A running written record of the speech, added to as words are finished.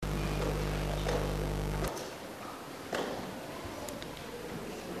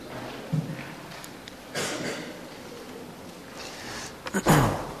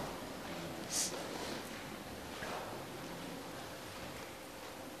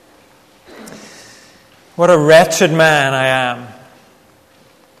What a wretched man I am.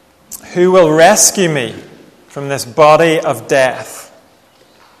 Who will rescue me from this body of death?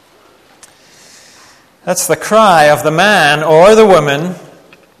 That's the cry of the man or the woman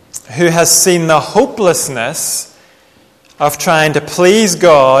who has seen the hopelessness of trying to please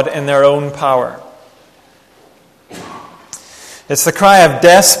God in their own power. It's the cry of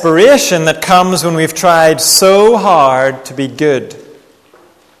desperation that comes when we've tried so hard to be good,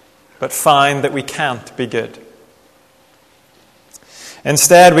 but find that we can't be good.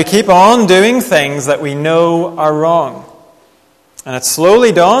 Instead, we keep on doing things that we know are wrong. And it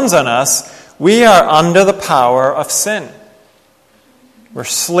slowly dawns on us, we are under the power of sin. We're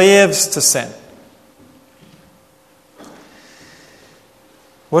slaves to sin.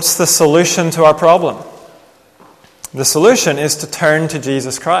 What's the solution to our problem? The solution is to turn to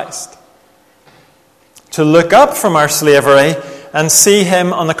Jesus Christ. To look up from our slavery and see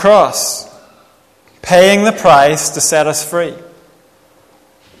Him on the cross, paying the price to set us free.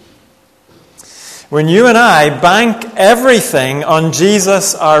 When you and I bank everything on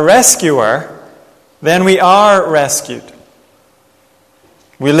Jesus, our rescuer, then we are rescued.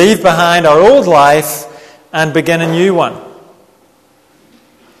 We leave behind our old life and begin a new one.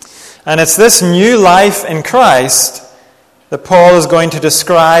 And it's this new life in Christ that Paul is going to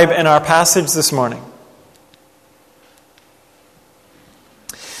describe in our passage this morning.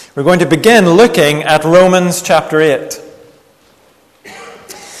 We're going to begin looking at Romans chapter 8.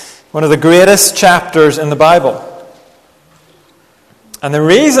 One of the greatest chapters in the Bible. And the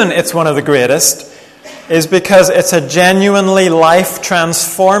reason it's one of the greatest is because it's a genuinely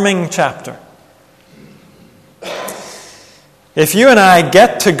life-transforming chapter. If you and I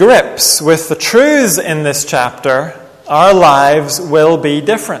get to grips with the truths in this chapter, our lives will be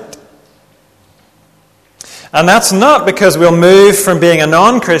different. And that's not because we'll move from being a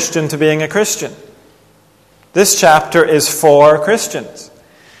non-Christian to being a Christian. This chapter is for Christians.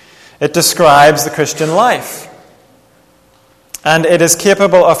 It describes the Christian life. And it is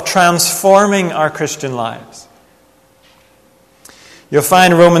capable of transforming our Christian lives. You'll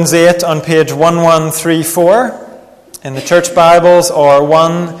find Romans 8 on page 1134 in the church Bibles, or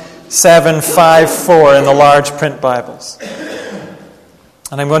 1754 in the large print Bibles.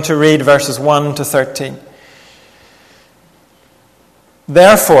 And I'm going to read verses 1 to 13.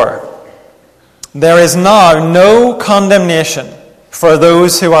 Therefore, there is now no condemnation for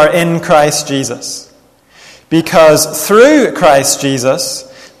those who are in Christ Jesus. Because through Christ Jesus,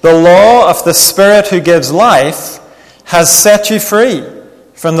 the law of the Spirit who gives life has set you free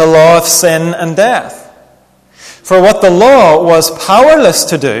from the law of sin and death. For what the law was powerless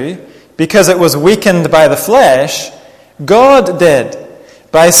to do, because it was weakened by the flesh, God did,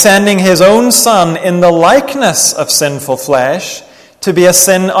 by sending His own Son in the likeness of sinful flesh to be a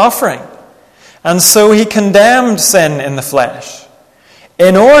sin offering. And so He condemned sin in the flesh,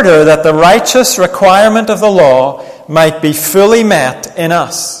 in order that the righteous requirement of the law might be fully met in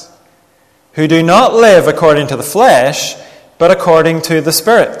us, who do not live according to the flesh, but according to the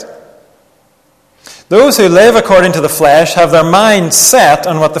Spirit. Those who live according to the flesh have their mind set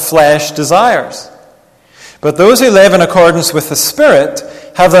on what the flesh desires. But those who live in accordance with the Spirit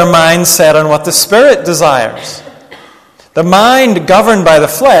have their mind set on what the Spirit desires. The mind governed by the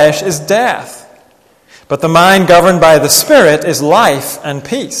flesh is death. But the mind governed by the Spirit is life and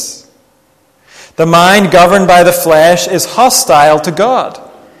peace. The mind governed by the flesh is hostile to God.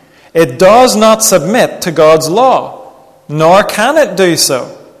 It does not submit to God's law, nor can it do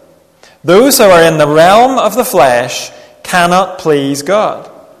so. Those who are in the realm of the flesh cannot please God.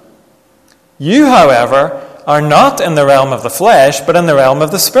 You, however, are not in the realm of the flesh, but in the realm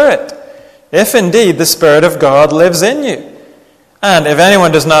of the Spirit, if indeed the Spirit of God lives in you. And if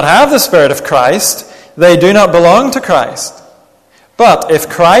anyone does not have the Spirit of Christ, they do not belong to Christ. But if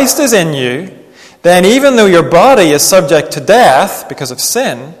Christ is in you, then even though your body is subject to death because of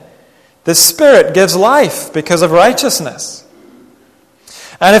sin, the Spirit gives life because of righteousness.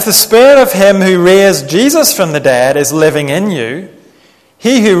 And if the Spirit of Him who raised Jesus from the dead is living in you,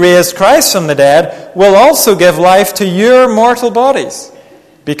 He who raised Christ from the dead will also give life to your mortal bodies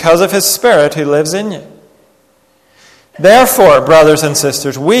because of His Spirit who lives in you. Therefore, brothers and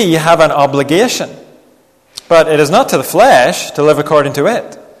sisters, we have an obligation. But it is not to the flesh to live according to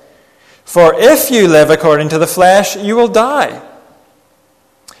it. For if you live according to the flesh, you will die.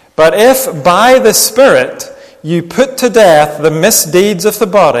 But if by the Spirit you put to death the misdeeds of the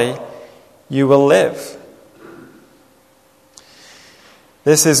body, you will live.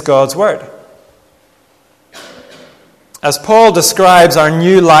 This is God's word. As Paul describes our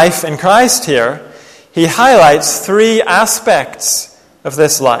new life in Christ here, he highlights three aspects of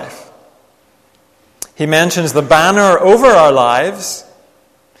this life. He mentions the banner over our lives,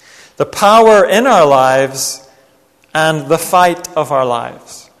 the power in our lives, and the fight of our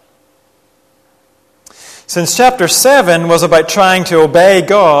lives. Since chapter 7 was about trying to obey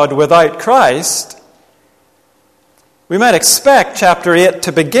God without Christ, we might expect chapter 8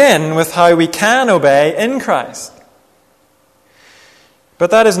 to begin with how we can obey in Christ. But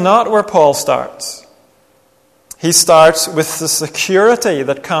that is not where Paul starts. He starts with the security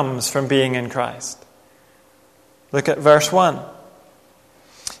that comes from being in Christ. Look at verse 1.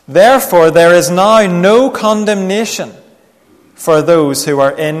 Therefore, there is now no condemnation for those who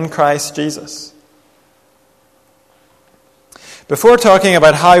are in Christ Jesus. Before talking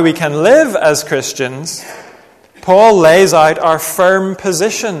about how we can live as Christians, Paul lays out our firm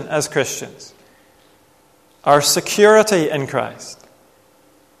position as Christians, our security in Christ.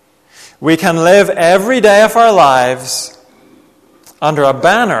 We can live every day of our lives under a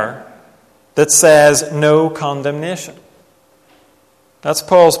banner that says no condemnation. That's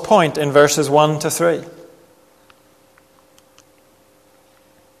Paul's point in verses 1 to 3.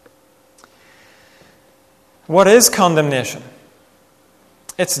 What is condemnation?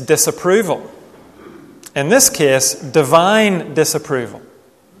 It's disapproval. In this case, divine disapproval.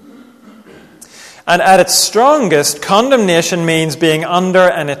 And at its strongest, condemnation means being under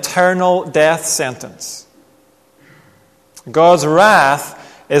an eternal death sentence. God's wrath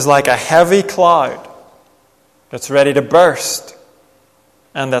is like a heavy cloud that's ready to burst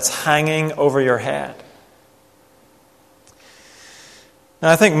and that's hanging over your head.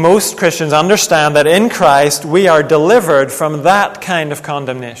 Now, I think most Christians understand that in Christ we are delivered from that kind of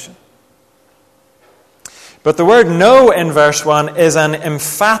condemnation. But the word no in verse 1 is an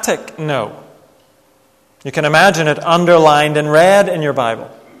emphatic no. You can imagine it underlined in red in your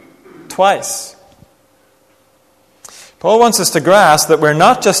Bible, twice. Paul wants us to grasp that we're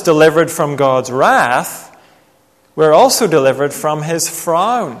not just delivered from God's wrath, we're also delivered from his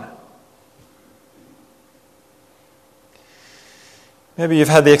frown. Maybe you've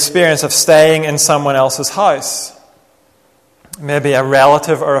had the experience of staying in someone else's house, maybe a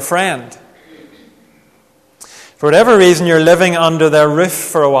relative or a friend. For whatever reason, you're living under their roof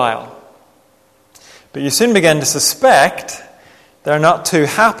for a while. But you soon begin to suspect they're not too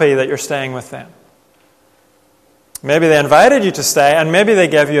happy that you're staying with them. Maybe they invited you to stay, and maybe they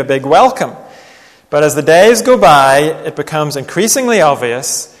gave you a big welcome. But as the days go by, it becomes increasingly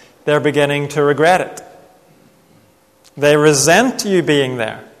obvious they're beginning to regret it. They resent you being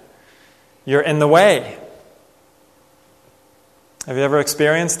there. You're in the way. Have you ever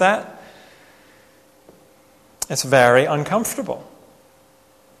experienced that? It's very uncomfortable.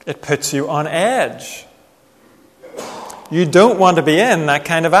 It puts you on edge. You don't want to be in that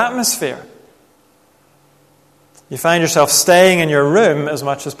kind of atmosphere. You find yourself staying in your room as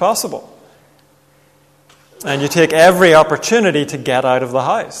much as possible. And you take every opportunity to get out of the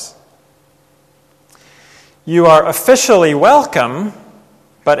house. You are officially welcome,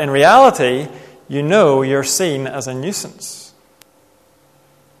 but in reality, you know you're seen as a nuisance.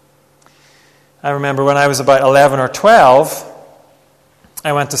 I remember when I was about 11 or 12,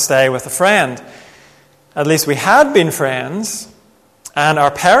 I went to stay with a friend. At least we had been friends, and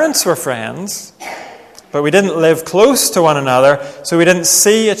our parents were friends, but we didn't live close to one another, so we didn't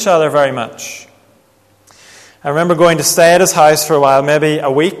see each other very much. I remember going to stay at his house for a while, maybe a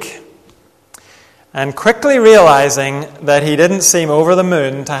week, and quickly realizing that he didn't seem over the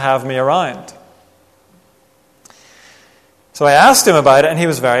moon to have me around. So I asked him about it, and he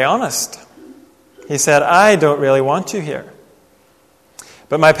was very honest. He said, "I don't really want you here.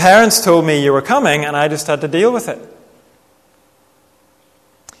 But my parents told me you were coming, and I just had to deal with it."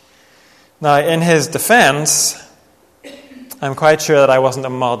 Now, in his defense, I'm quite sure that I wasn't a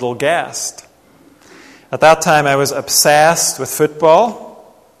model guest. At that time, I was obsessed with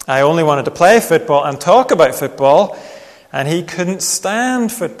football. I only wanted to play football and talk about football, and he couldn't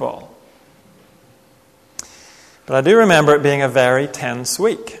stand football. But I do remember it being a very tense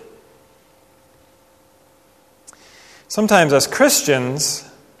week. Sometimes as Christians,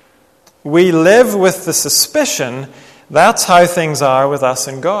 we live with the suspicion that's how things are with us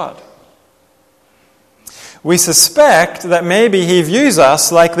and God. We suspect that maybe he views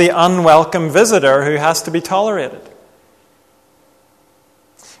us like the unwelcome visitor who has to be tolerated.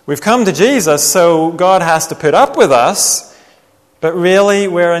 We've come to Jesus, so God has to put up with us, but really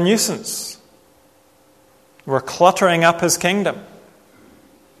we're a nuisance. We're cluttering up his kingdom,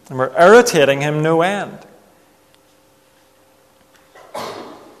 and we're irritating him no end.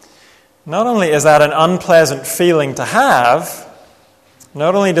 Not only is that an unpleasant feeling to have,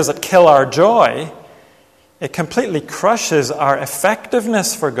 not only does it kill our joy, it completely crushes our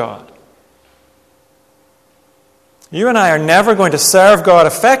effectiveness for God. You and I are never going to serve God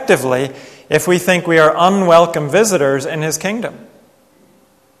effectively if we think we are unwelcome visitors in His kingdom.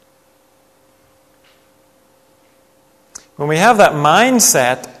 When we have that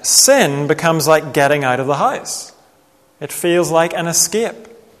mindset, sin becomes like getting out of the house. It feels like an escape.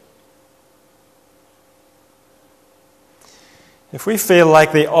 If we feel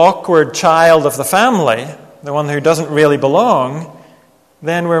like the awkward child of the family, the one who doesn't really belong,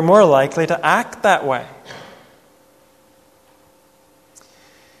 then we're more likely to act that way.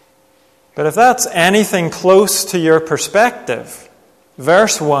 But if that's anything close to your perspective,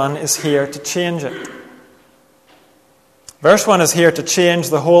 verse 1 is here to change it. Verse 1 is here to change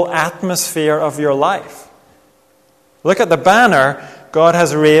the whole atmosphere of your life. Look at the banner God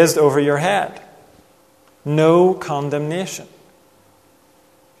has raised over your head. No condemnation.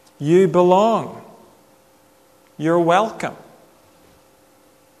 You belong. You're welcome.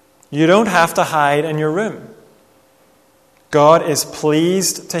 You don't have to hide in your room. God is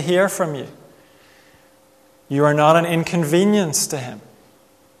pleased to hear from you. You are not an inconvenience to Him.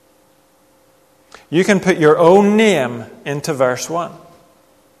 You can put your own name into verse 1.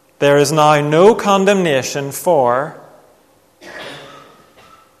 There is now no condemnation for...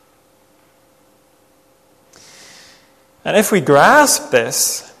 And if we grasp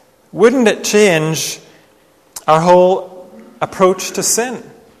this, wouldn't it change our whole approach to sin?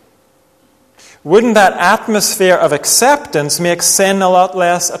 Wouldn't that atmosphere of acceptance make sin a lot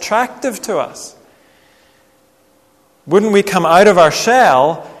less attractive to us? Wouldn't we come out of our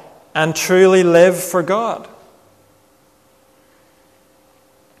shell and truly live for God?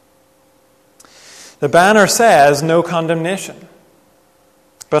 The banner says no condemnation.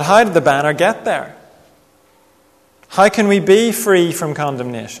 But how did the banner get there? How can we be free from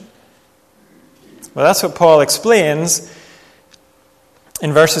condemnation? Well, that's what Paul explains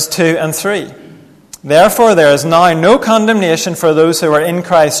in verses 2 and 3. Therefore, there is now no condemnation for those who are in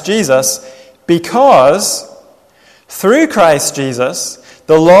Christ Jesus, because through Christ Jesus,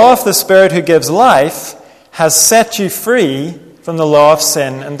 the law of the Spirit who gives life has set you free from the law of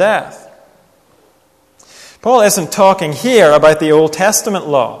sin and death. Paul isn't talking here about the Old Testament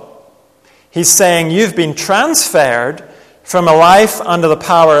law. He's saying you've been transferred from a life under the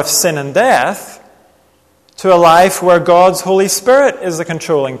power of sin and death to a life where God's Holy Spirit is the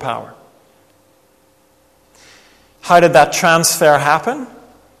controlling power. How did that transfer happen?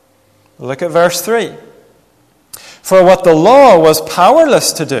 Look at verse 3. For what the law was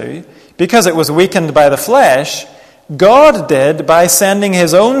powerless to do, because it was weakened by the flesh, God did by sending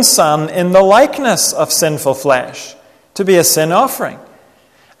His own Son in the likeness of sinful flesh to be a sin offering.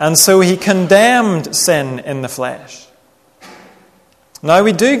 And so He condemned sin in the flesh. Now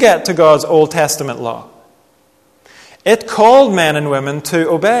we do get to God's Old Testament law. It called men and women to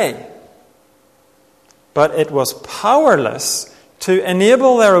obey, but it was powerless to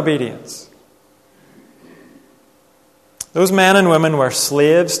enable their obedience. Those men and women were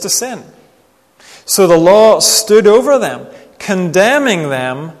slaves to sin. So the law stood over them, condemning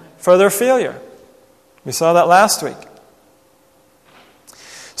them for their failure. We saw that last week.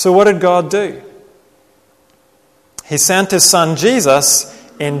 So what did God do? He sent His Son Jesus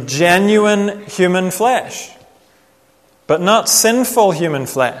in genuine human flesh, but not sinful human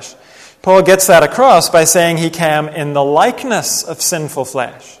flesh. Paul gets that across by saying He came in the likeness of sinful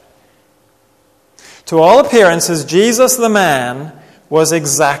flesh. To all appearances, Jesus the man was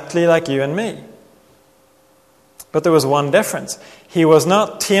exactly like you and me. But there was one difference. He was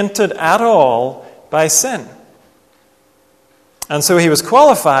not tainted at all by sin. And so He was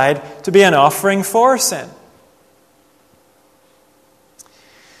qualified to be an offering for sin.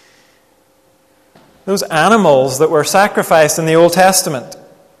 Those animals that were sacrificed in the Old Testament,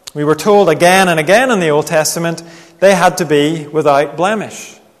 we were told again and again in the Old Testament, they had to be without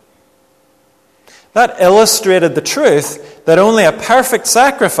blemish. That illustrated the truth that only a perfect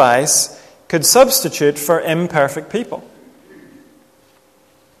sacrifice could substitute for imperfect people.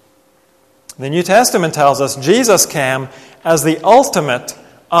 The New Testament tells us Jesus came as the ultimate,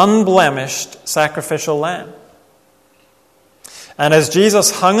 unblemished sacrificial lamb. And as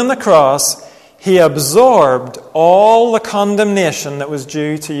Jesus hung on the cross, He absorbed all the condemnation that was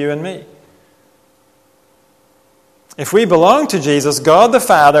due to you and me. If we belong to Jesus, God the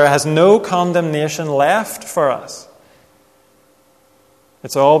Father has no condemnation left for us.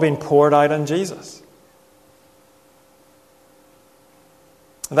 It's all been poured out on Jesus.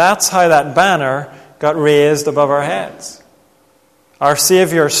 That's how that banner got raised above our heads. Our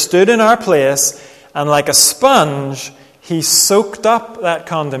Savior stood in our place, and like a sponge, He soaked up that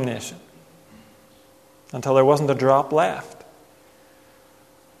condemnation until there wasn't a drop left.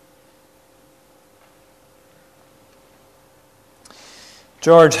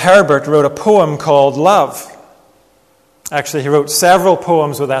 George Herbert wrote a poem called Love. Actually, he wrote several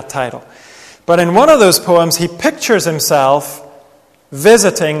poems with that title. But in one of those poems, he pictures himself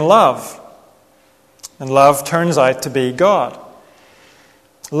visiting love. And love turns out to be God.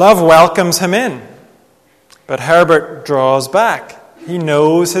 Love welcomes him in. But Herbert draws back. He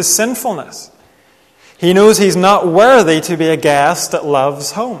knows his sinfulness. He knows he's not worthy to be a guest at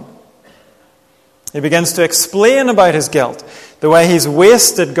love's home. He begins to explain about his guilt, the way he's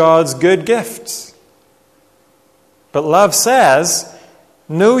wasted God's good gifts. But love says,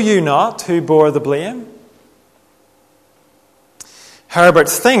 "Know you not who bore the blame?" Herbert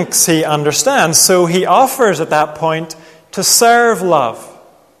thinks he understands, so he offers at that point to serve love.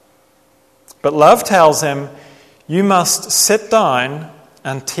 But love tells him, "You must sit down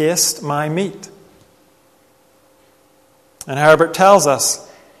and taste my meat." And Herbert tells us,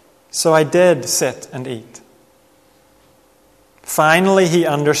 "So I did sit and eat." Finally, he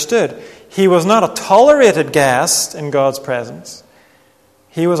understood. He was not a tolerated guest in God's presence.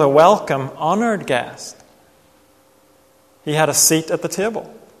 He was a welcome, honored guest. He had a seat at the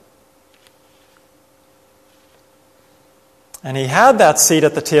table. And he had that seat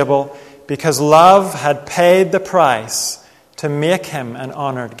at the table because love had paid the price to make him an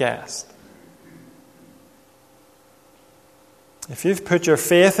honored guest. If you've put your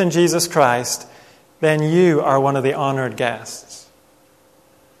faith in Jesus Christ, then you are one of the honored guests.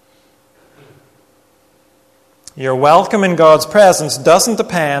 Your welcome in God's presence doesn't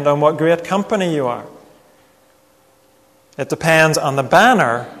depend on what great company you are. It depends on the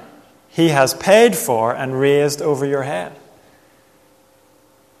banner He has paid for and raised over your head.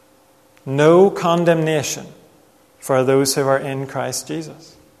 No condemnation for those who are in Christ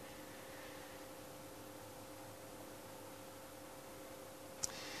Jesus.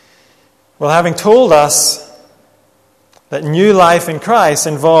 Well, having told us that new life in Christ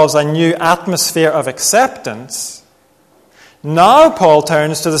involves a new atmosphere of acceptance, now Paul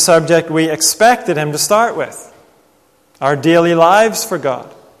turns to the subject we expected him to start with, our daily lives for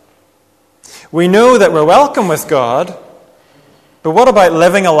God. We know that we're welcome with God, but what about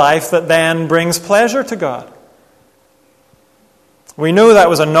living a life that then brings pleasure to God? We know that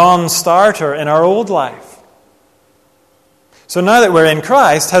was a non-starter in our old life. So now that we're in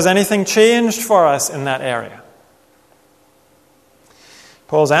Christ, has anything changed for us in that area?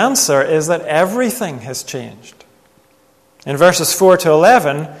 Paul's answer is that everything has changed. In verses 4 to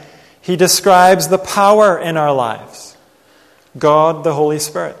 11, he describes the power in our lives. God, the Holy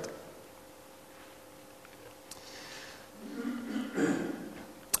Spirit.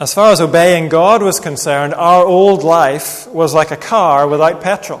 As far as obeying God was concerned, our old life was like a car without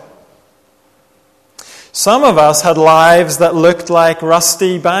petrol. Some of us had lives that looked like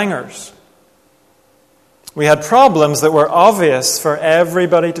rusty bangers. We had problems that were obvious for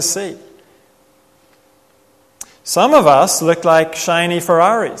everybody to see. Some of us looked like shiny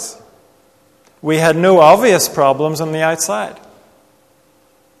Ferraris. We had no obvious problems on the outside.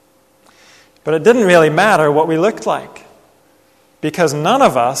 But it didn't really matter what we looked like, because none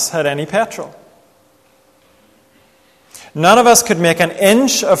of us had any petrol. None of us could make an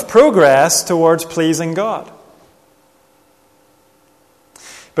inch of progress towards pleasing God.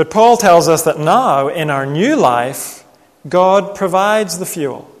 But Paul tells us that now, in our new life, God provides the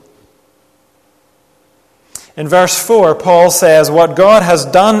fuel. In verse 4, Paul says, what God has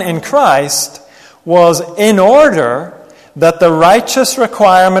done in Christ was in order that the righteous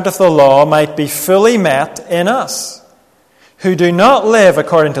requirement of the law might be fully met in us, who do not live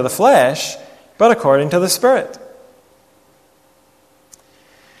according to the flesh, but according to the Spirit.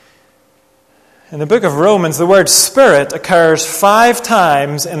 In the book of Romans, the word Spirit occurs 5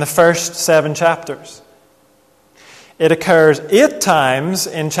 times in the first 7 chapters. It occurs 8 times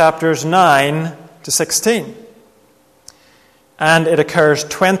in chapters 9 to 16. And it occurs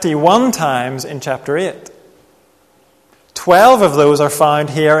 21 times in chapter 8. 12 of those are found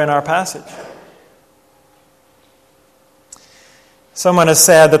here in our passage. Someone has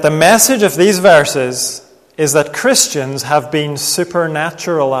said that the message of these verses is that Christians have been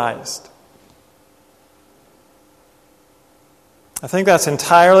supernaturalized. I think that's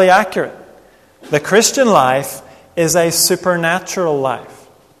entirely accurate. The Christian life is a supernatural life.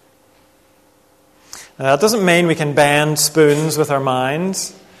 Now, that doesn't mean we can bend spoons with our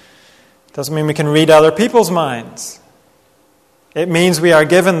minds. It doesn't mean we can read other people's minds. It means we are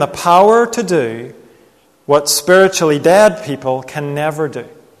given the power to do what spiritually dead people can never do.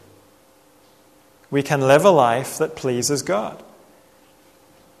 We can live a life that pleases God.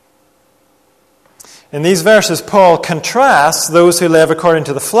 In these verses, Paul contrasts those who live according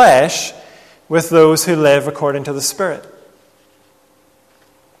to the flesh with those who live according to the Spirit.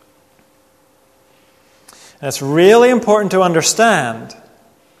 And it's really important to understand,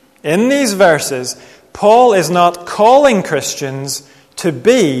 in these verses, Paul is not calling Christians to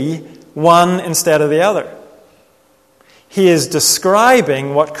be one instead of the other. He is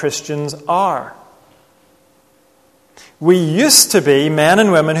describing what Christians are. We used to be men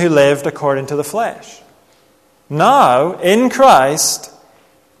and women who lived according to the flesh. Now, in Christ,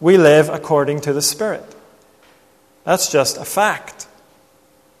 we live according to the Spirit. That's just a fact.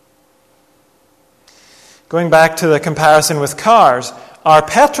 Going back to the comparison with cars, our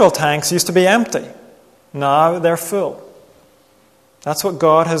petrol tanks used to be empty. Now they're full. That's what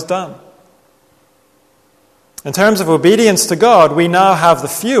God has done. In terms of obedience to God, we now have the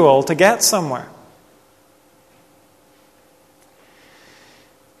fuel to get somewhere.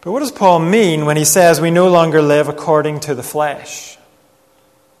 But what does Paul mean when he says we no longer live according to the flesh?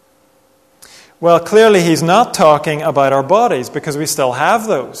 Well, clearly he's not talking about our bodies, because we still have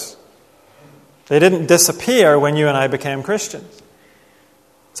those. They didn't disappear when you and I became Christians.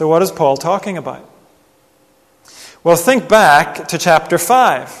 So what is Paul talking about? Well, think back to chapter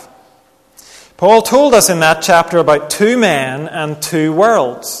 5. Paul told us in that chapter about two men and two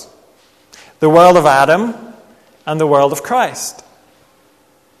worlds. The world of Adam and the world of Christ.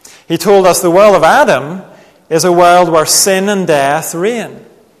 He told us the world of Adam is a world where sin and death reign.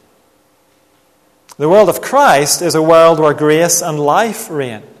 The world of Christ is a world where grace and life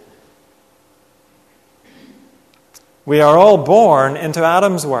reign. We are all born into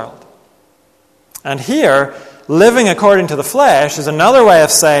Adam's world. And here, living according to the flesh is another way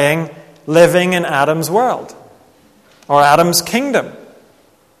of saying living in Adam's world, or Adam's kingdom.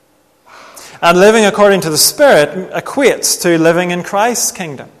 And living according to the Spirit equates to living in Christ's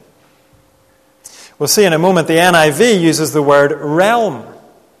kingdom. We'll see in a moment the NIV uses the word realm.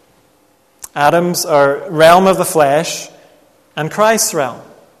 Adam's, or realm of the flesh, and Christ's realm.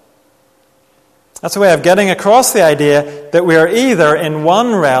 That's a way of getting across the idea that we are either in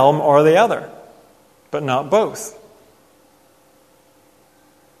one realm or the other, but not both.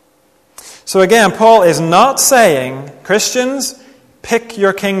 So again, Paul is not saying, Christians, pick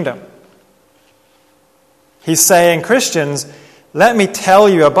your kingdom. He's saying, Christians, let me tell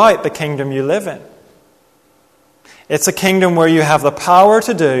you about the kingdom you live in. It's a kingdom where you have the power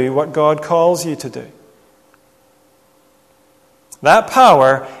to do what God calls you to do. That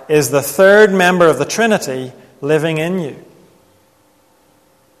power is the third member of the Trinity living in you.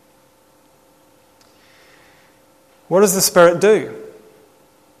 What does the Spirit do?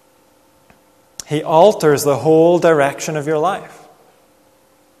 He alters the whole direction of your life,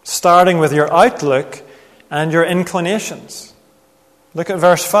 starting with your outlook and your inclinations. Look at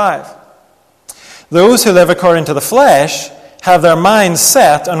verse 5. Those who live according to the flesh have their minds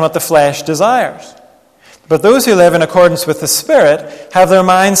set on what the flesh desires. But those who live in accordance with the Spirit have their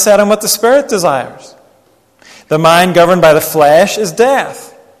minds set on what the Spirit desires. The mind governed by the flesh is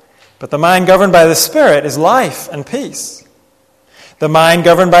death, but the mind governed by the Spirit is life and peace. The mind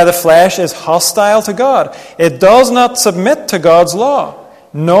governed by the flesh is hostile to God. It does not submit to God's law,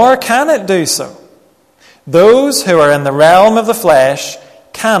 nor can it do so. Those who are in the realm of the flesh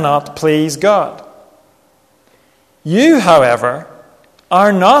cannot please God. You, however,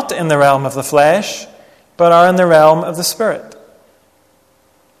 are not in the realm of the flesh, but are in the realm of the Spirit.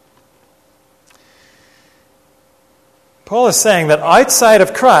 Paul is saying that outside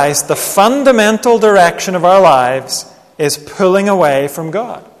of Christ, the fundamental direction of our lives is pulling away from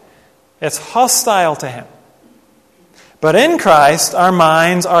God. It's hostile to Him. But in Christ, our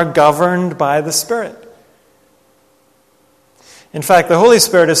minds are governed by the Spirit. In fact, the Holy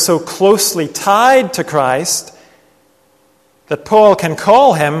Spirit is so closely tied to Christ that Paul can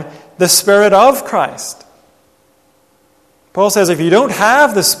call Him the Spirit of Christ. Paul says if you don't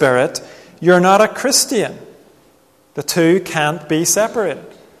have the Spirit, you're not a Christian. The two can't be separated.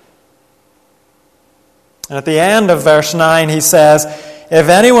 And at the end of verse 9 he says, if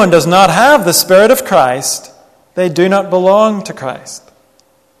anyone does not have the Spirit of Christ, they do not belong to Christ.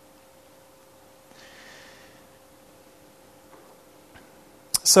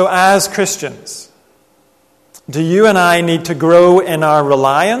 So as Christians, do you and I need to grow in our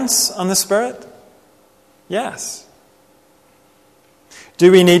reliance on the Spirit? Yes.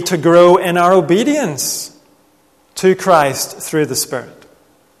 Do we need to grow in our obedience to Christ through the Spirit?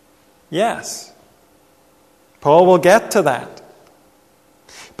 Yes. Paul will get to that.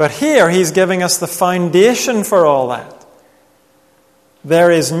 But here he's giving us the foundation for all that.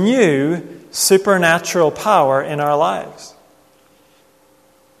 There is new supernatural power in our lives.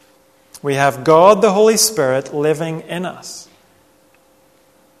 We have God the Holy Spirit living in us.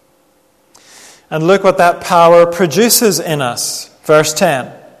 And look what that power produces in us. Verse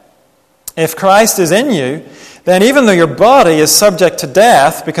 10. If Christ is in you, then even though your body is subject to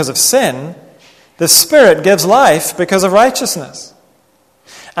death because of sin, the Spirit gives life because of righteousness.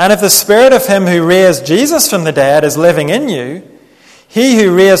 And if the Spirit of him who raised Jesus from the dead is living in you, he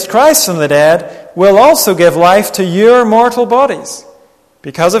who raised Christ from the dead will also give life to your mortal bodies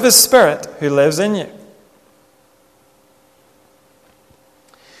because of his Spirit who lives in you.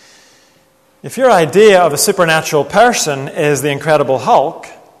 If your idea of a supernatural person is the Incredible Hulk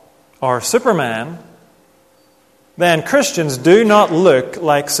or Superman, then Christians do not look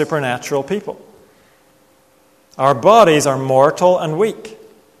like supernatural people. Our bodies are mortal and weak.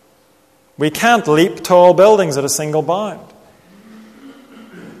 We can't leap tall buildings at a single bound.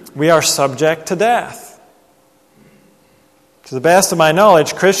 We are subject to death. To the best of my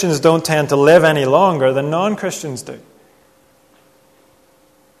knowledge, Christians don't tend to live any longer than non-Christians do.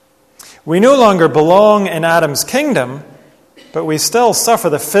 We no longer belong in Adam's kingdom, but we still suffer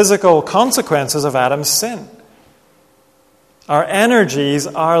the physical consequences of Adam's sin. Our energies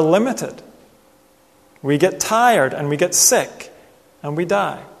are limited. We get tired and we get sick and we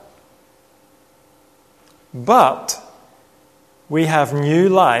die. But we have new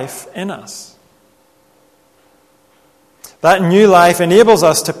life in us. That new life enables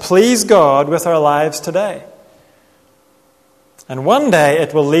us to please God with our lives today. And one day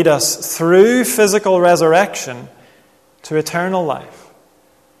it will lead us through physical resurrection to eternal life.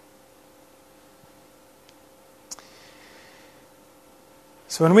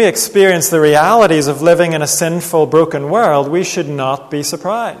 So when we experience the realities of living in a sinful, broken world, we should not be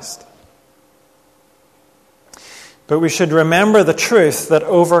surprised. But we should remember the truth that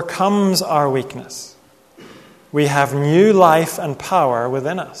overcomes our weakness. We have new life and power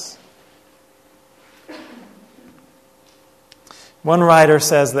within us. One writer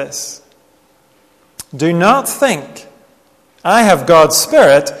says this: "Do not think, I have God's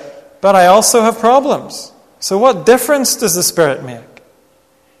Spirit, but I also have problems. So what difference does the Spirit make?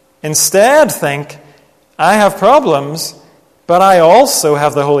 Instead, think, I have problems, but I also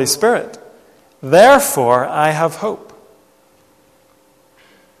have the Holy Spirit. Therefore, I have hope."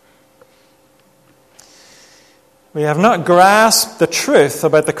 We have not grasped the truth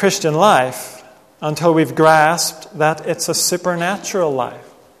about the Christian life until we've grasped that it's a supernatural life.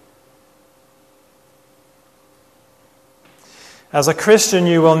 As a Christian,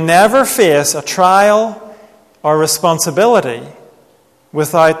 you will never face a trial or responsibility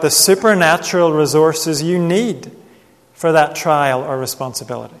without the supernatural resources you need for that trial or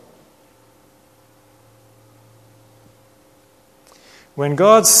responsibility. When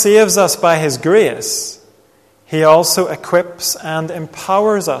God saves us by his grace, he also equips and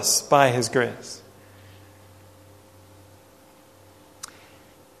empowers us by his grace.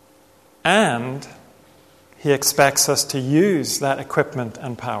 And he expects us to use that equipment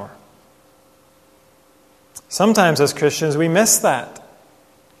and power. Sometimes as Christians we miss that.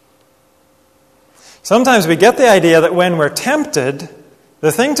 Sometimes we get the idea that when we're tempted,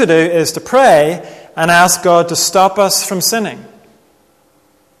 the thing to do is to pray and ask God to stop us from sinning.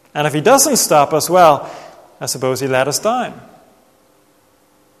 And if he doesn't stop us, well, I suppose he let us down.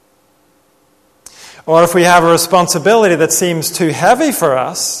 Or if we have a responsibility that seems too heavy for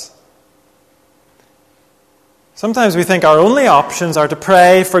us, sometimes we think our only options are to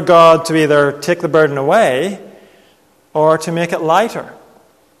pray for God to either take the burden away or to make it lighter.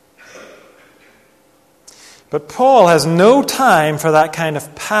 But Paul has no time for that kind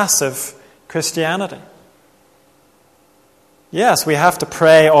of passive Christianity. Yes, we have to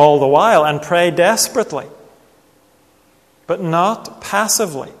pray all the while and pray desperately, but not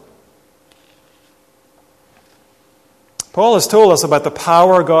passively. Paul has told us about the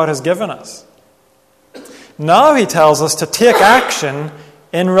power God has given us. Now he tells us to take action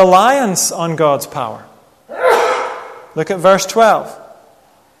in reliance on God's power. Look at verse 12.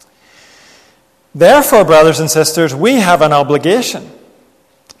 "Therefore, brothers and sisters, we have an obligation,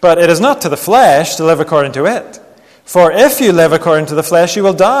 but it is not to the flesh to live according to it. For if you live according to the flesh, you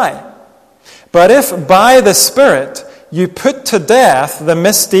will die. But if by the Spirit you put to death the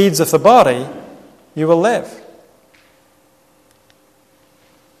misdeeds of the body, you will live."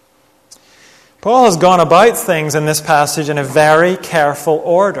 Paul has gone about things in this passage in a very careful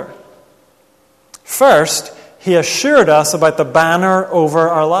order. First, he assured us about the banner over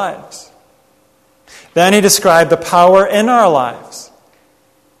our lives. Then he described the power in our lives.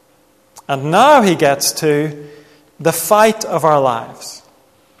 And now he gets to the fight of our lives: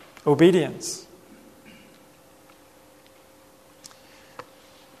 obedience.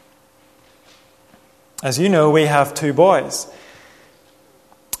 As you know, we have 2 boys.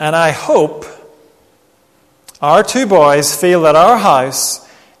 And I hope our 2 boys feel that our house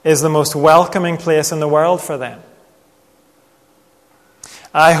is the most welcoming place in the world for them.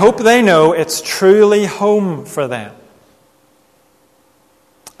 I hope they know it's truly home for them.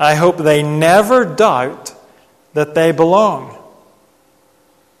 I hope they never doubt that they belong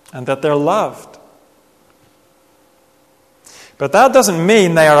and that they're loved. But that doesn't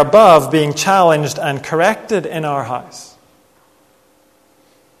mean they are above being challenged and corrected in our house.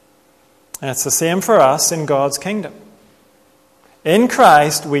 And it's the same for us in God's kingdom. In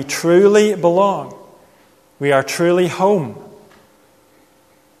Christ, we truly belong. We are truly home.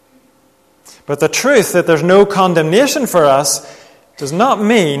 But the truth that there's no condemnation for us does not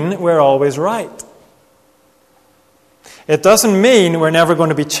mean we're always right. It doesn't mean we're never going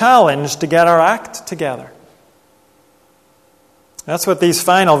to be challenged to get our act together. That's what these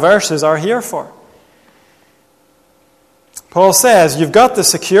final verses are here for. Paul says, you've got the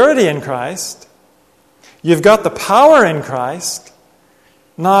security in Christ. You've got the power in Christ.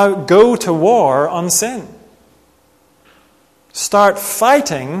 Now go to war on sin. Start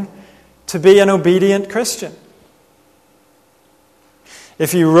fighting to be an obedient Christian.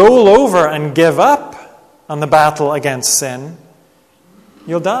 If you roll over and give up on the battle against sin,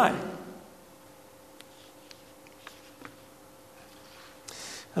 you'll die.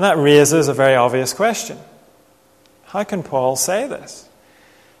 And that raises a very obvious question. How can Paul say this?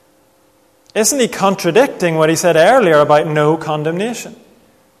 Isn't he contradicting what he said earlier about no condemnation?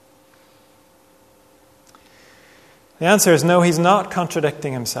 The answer is no, he's not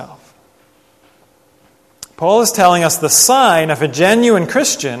contradicting himself. Paul is telling us the sign of a genuine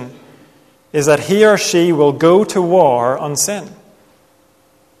Christian is that he or she will go to war on sin.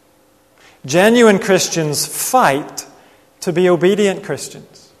 Genuine Christians fight to be obedient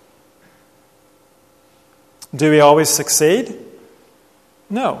Christians. Do we always succeed?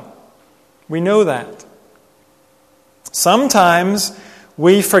 No. We know that. Sometimes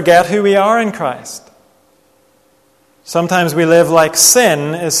we forget who we are in Christ. Sometimes we live like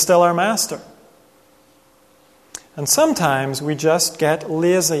sin is still our master. And sometimes we just get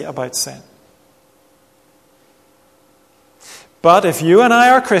lazy about sin. But if you and I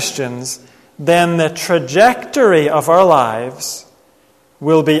are Christians, then the trajectory of our lives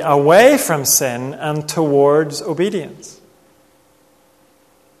will be away from sin and towards obedience.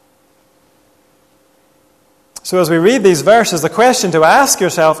 So as we read these verses, the question to ask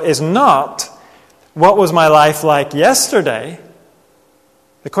yourself is not, what was my life like yesterday?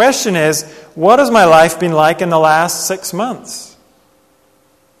 The question is, what has my life been like in the last 6 months?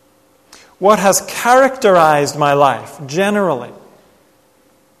 What has characterized my life generally?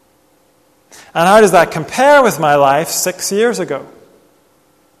 And how does that compare with my life 6 years ago?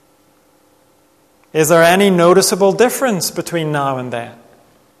 Is there any noticeable difference between now and then?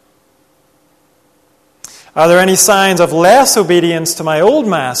 Are there any signs of less obedience to my old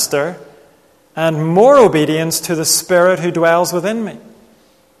master and more obedience to the Spirit who dwells within me?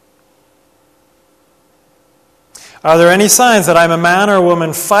 Are there any signs that I'm a man or a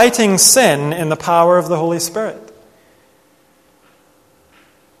woman fighting sin in the power of the Holy Spirit?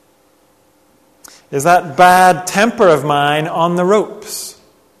 Is that bad temper of mine on the ropes?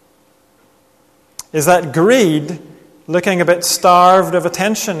 Is that greed looking a bit starved of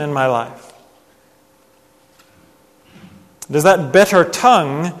attention in my life? Does that bitter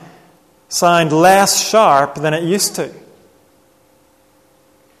tongue sound less sharp than it used to?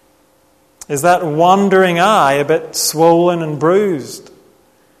 Is that wandering eye a bit swollen and bruised?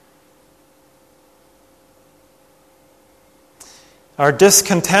 Are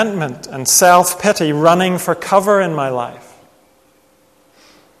discontentment and self-pity running for cover in my life?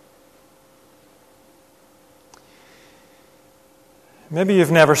 Maybe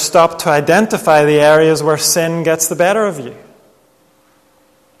you've never stopped to identify the areas where sin gets the better of you.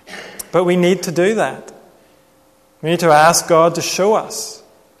 But we need to do that. We need to ask God to show us.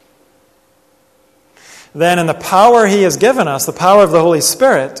 Then in the power He has given us, the power of the Holy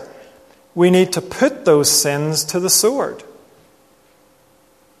Spirit, we need to put those sins to the sword.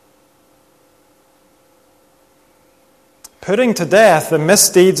 Putting to death the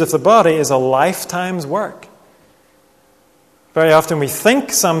misdeeds of the body is a lifetime's work. Very often we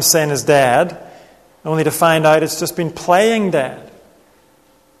think some sin is dead, only to find out it's just been playing dead.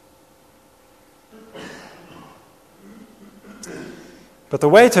 But the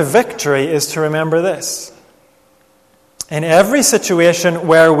way to victory is to remember this. In every situation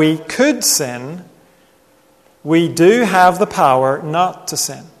where we could sin, we do have the power not to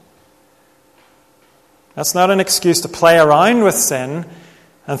sin. That's not an excuse to play around with sin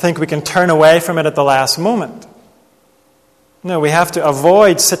and think we can turn away from it at the last moment. No, we have to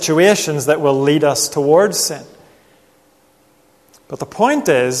avoid situations that will lead us towards sin. But the point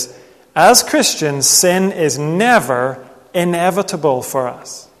is, as Christians, sin is never inevitable for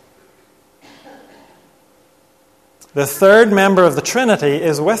us. The third member of the Trinity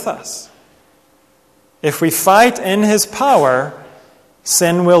is with us. If we fight in his power,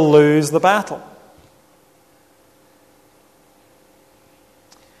 sin will lose the battle.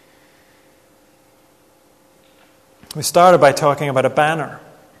 We started by talking about a banner.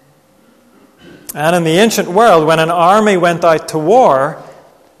 And in the ancient world, when an army went out to war,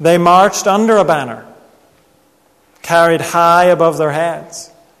 they marched under a banner, carried high above their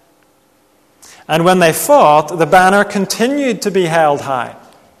heads. And when they fought, the banner continued to be held high.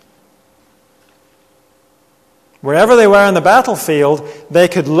 Wherever they were in the battlefield, they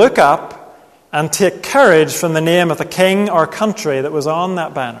could look up and take courage from the name of the king or country that was on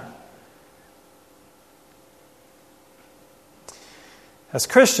that banner. As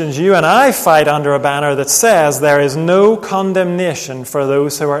Christians, you and I fight under a banner that says there is no condemnation for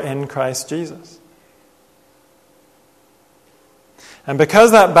those who are in Christ Jesus. And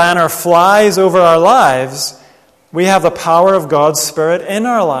because that banner flies over our lives, we have the power of God's Spirit in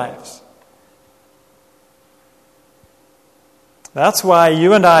our lives. That's why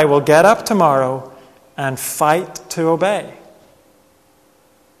you and I will get up tomorrow and fight to obey.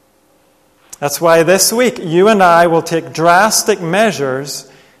 That's why this week you and I will take drastic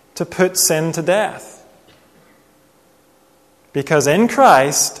measures to put sin to death. Because in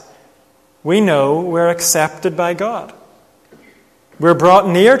Christ, we know we're accepted by God. We're brought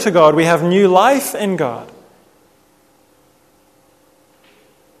near to God. We have new life in God.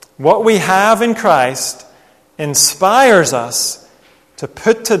 What we have in Christ inspires us to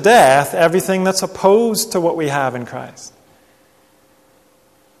put to death everything that's opposed to what we have in Christ.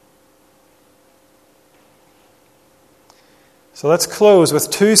 So let's close with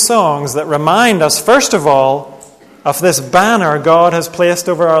two songs that remind us, first of all, of this banner God has placed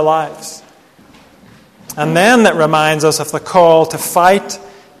over our lives. And then that reminds us of the call to fight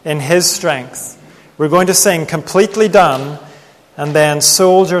in His strength. We're going to sing Completely Done, and then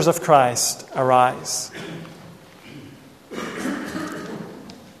Soldiers of Christ Arise.